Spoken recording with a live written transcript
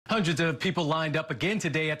Hundreds of people lined up again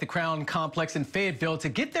today at the Crown Complex in Fayetteville to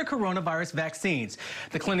get their coronavirus vaccines.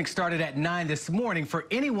 The clinic started at 9 this morning for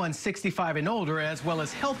anyone 65 and older, as well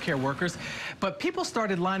as healthcare workers. But people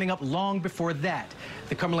started lining up long before that.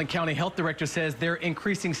 The Cumberland County Health Director says they're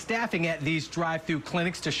increasing staffing at these drive-through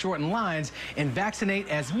clinics to shorten lines and vaccinate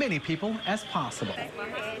as many people as possible.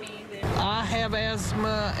 I have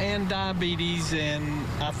asthma and diabetes, and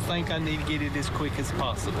I think I need to get it as quick as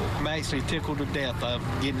possible. I'm actually tickled to death of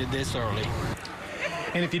getting it this early.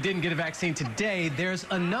 And if you didn't get a vaccine today, there's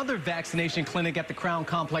another vaccination clinic at the Crown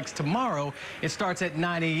Complex tomorrow. It starts at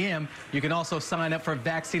 9 a.m. You can also sign up for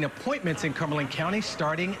vaccine appointments in Cumberland County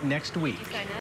starting next week.